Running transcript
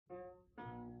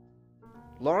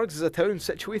Largs is a town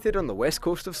situated on the west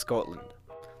coast of Scotland.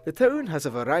 The town has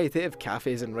a variety of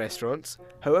cafes and restaurants,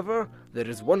 however, there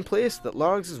is one place that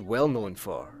Largs is well known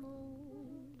for.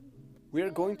 We're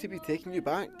going to be taking you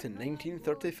back to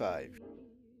 1935.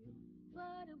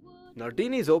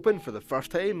 Nardinis opened for the first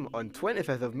time on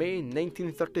 25th of May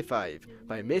 1935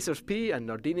 by Messrs P and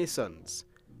Nardini Sons.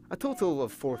 A total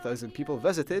of 4,000 people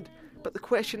visited, but the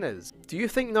question is, do you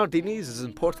think Nardinis is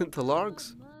important to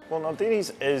Largs? Well,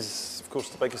 Nardinis is, of course,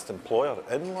 the biggest employer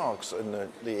in Largs in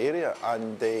the area,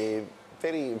 and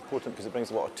very important because it brings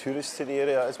a lot of tourists to the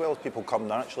area, as well as people come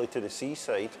naturally to the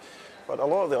seaside. But a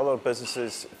lot of the other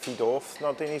businesses feed off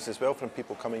Nardinis as well from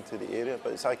people coming to the area.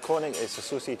 But it's iconic, it's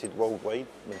associated worldwide.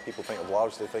 When people think of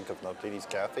Largs, they think of Nardini's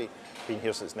Cafe, been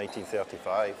here since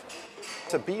 1935.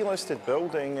 It's a B-listed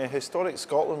building. Historic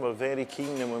Scotland were very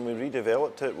keen, and when we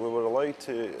redeveloped it, we were allowed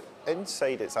to,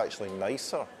 inside it's actually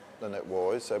nicer than it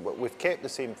was, but we've kept the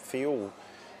same feel.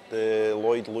 The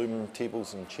Lloyd loom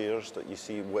tables and chairs that you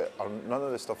see, none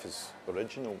of the stuff is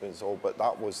original, but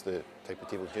that was the type of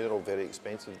table. They're all very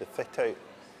expensive. The fit out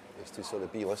is to sort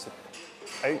of be listed.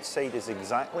 Outside is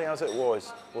exactly as it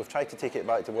was. We've tried to take it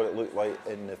back to what it looked like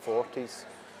in the 40s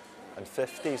and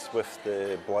 50s with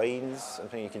the blinds and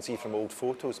things you can see from old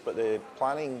photos. But the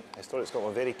planning, Historic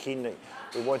Scotland, were very keen that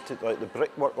we wanted, like the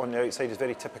brickwork on the outside is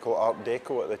very typical Art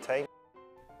Deco at the time.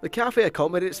 The cafe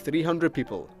accommodates 300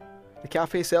 people. The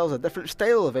cafe sells a different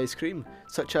style of ice cream,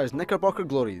 such as Knickerbocker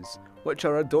Glories, which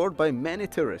are adored by many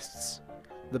tourists.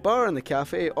 The bar in the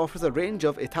cafe offers a range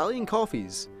of Italian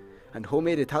coffees and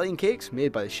homemade Italian cakes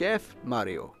made by the chef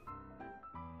Mario.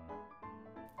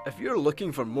 If you're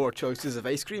looking for more choices of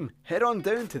ice cream, head on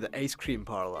down to the Ice Cream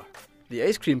Parlour. The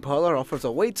Ice Cream Parlour offers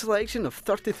a wide selection of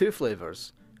 32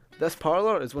 flavours. This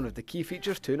parlour is one of the key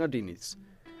features to Nardinis.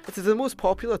 It is the most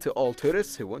popular to all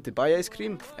tourists who want to buy ice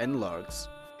cream in Largs.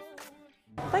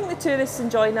 I think the tourists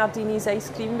enjoy Nardini's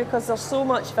ice cream because there's so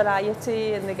much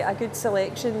variety and they get a good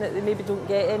selection that they maybe don't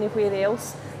get anywhere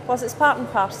else. Plus it's part and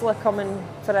parcel of coming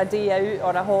for a day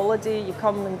out or a holiday. You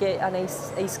come and get a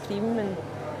nice ice cream and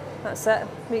that's it.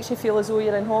 Makes you feel as though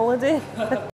you're on holiday.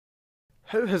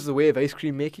 How has the way of ice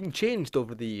cream making changed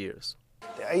over the years?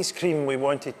 The ice cream, we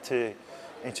wanted to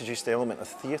introduce the element of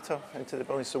theatre into the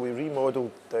building, so we remodelled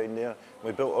down there.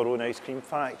 We built our own ice cream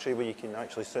factory where you can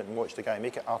actually sit and watch the guy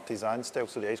make it artisan style,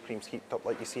 so the ice cream's heated up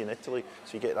like you see in Italy,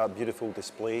 so you get that beautiful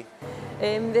display.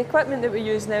 The equipment that we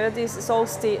use nowadays, it's all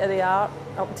state of the art,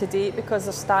 up to date, because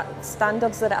there's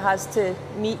standards that it has to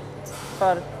meet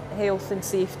for health and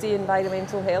safety,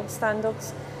 environmental health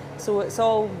standards. So it's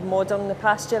all modern, the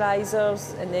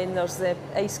pasteurisers, and then there's the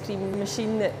ice cream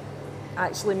machine that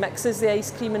actually mixes the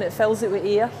ice cream and it fills it with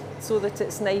air so that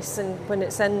it's nice, and when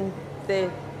it's in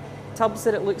the tubs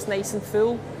that it looks nice and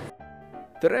full.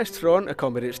 The restaurant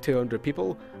accommodates 200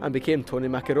 people and became Tony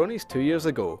Macaroni's 2 years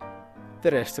ago.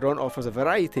 The restaurant offers a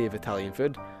variety of Italian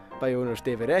food by owners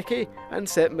David Ecke and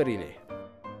Sep Marini.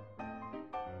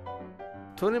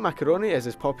 Tony Macaroni is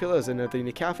as popular as the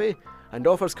Nardini Cafe and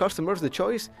offers customers the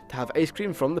choice to have ice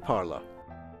cream from the parlour.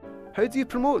 How do you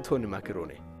promote Tony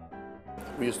Macaroni?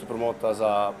 We used to promote as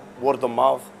a word of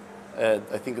mouth. I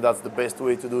think that's the best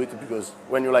way to do it, because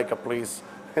when you like a place,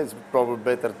 it's probably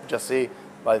better to just say,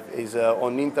 but it's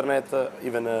on internet,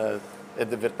 even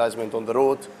advertisement on the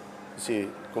road, you see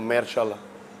commercial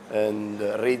and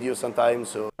radio sometimes.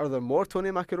 So. Are there more Tony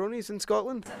Macaronis in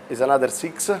Scotland? There's another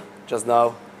 6 just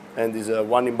now, and there's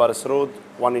one in Barras Road,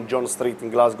 one in John Street in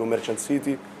Glasgow, Merchant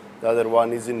City, the other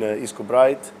one is in East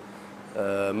Kilbride,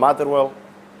 Motherwell,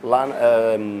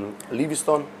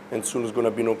 Livingston, and soon it's going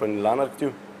to be open in Lanark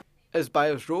too. Is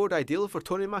Byers Road ideal for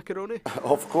Tony Macaroni?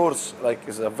 Of course, like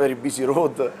it's a very busy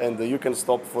road, and you can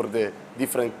stop for the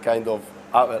different kind of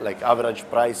like average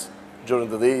price during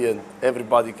the day, and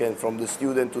everybody can, from the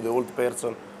student to the old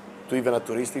person to even a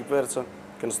touristic person,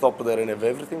 can stop there and have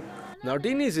everything.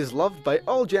 Nardinis is loved by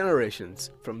all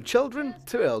generations, from children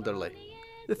to elderly.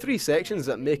 The 3 sections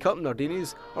that make up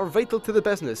Nardinis are vital to the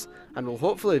business and will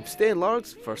hopefully stay in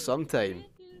Largs for some time.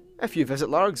 If you visit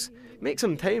Largs, make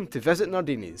some time to visit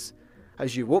Nardinis,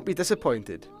 as you won't be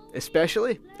disappointed,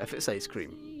 especially if it's ice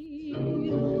cream.